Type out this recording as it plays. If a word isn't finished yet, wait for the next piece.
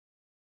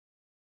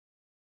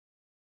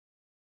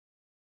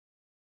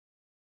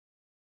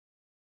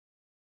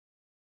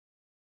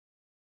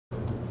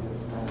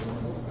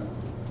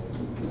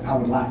I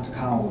would like to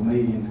call the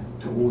meeting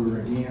to order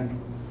again.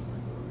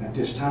 At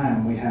this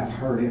time, we have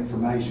heard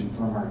information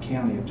from our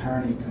county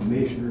attorney,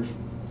 commissioners.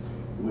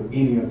 Would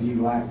any of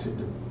you like to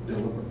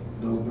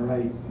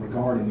deliberate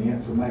regarding the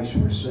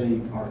information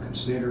received or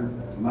consider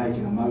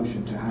making a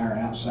motion to hire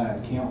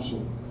outside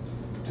counsel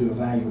to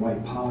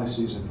evaluate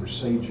policies and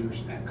procedures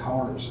at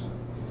carts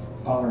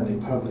following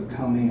the public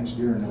comments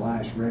during the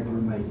last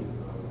regular meeting?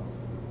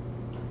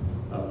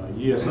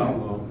 Yes, I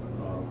will.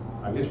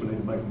 I guess we need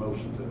to make a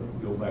motion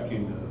to go back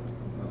into the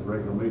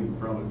regular meeting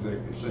from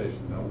executive session,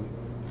 don't we?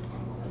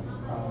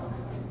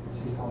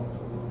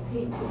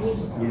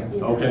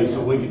 Yeah. Okay,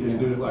 so we can just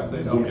do it like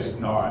that? Okay,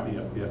 Yes. all right,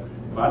 yeah.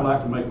 But I'd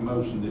like to make a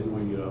motion that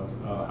we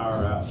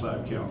hire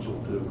outside counsel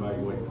to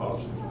evaluate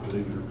policies and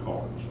procedures at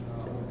carts.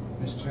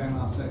 Mr. Chairman,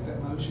 I'll second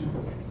that motion.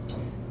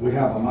 We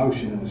have a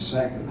motion and a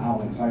second.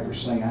 All in favor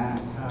say aye.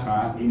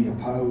 Aye. Any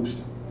opposed?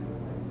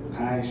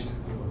 Passed.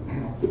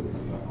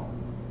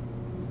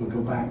 We'll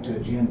go back to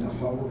agenda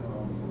 4.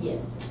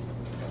 Yes.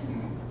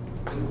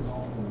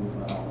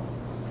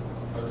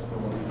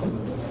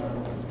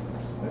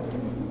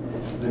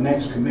 The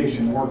next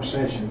commission work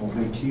session will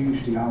be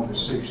Tuesday,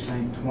 August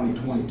 16,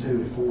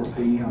 2022 at 4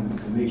 p.m. in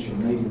the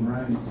commission meeting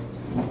room.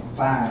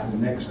 5, the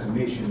next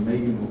commission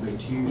meeting will be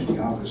Tuesday,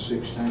 August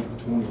 16,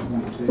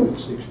 2022 at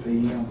 6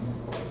 p.m.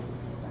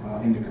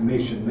 In the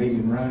commission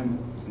meeting room.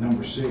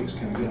 Number 6,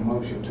 can I get a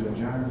motion to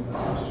adjourn?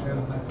 Mr.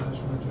 Chairman, make a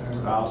motion to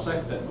adjourn. I'll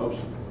second that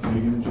motion.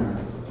 Meeting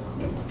adjourned.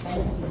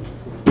 Thank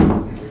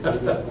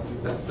you.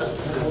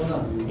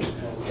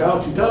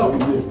 Caught you talking.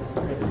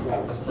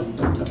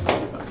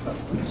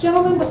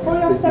 Gentlemen, before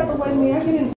y'all step away, may I get in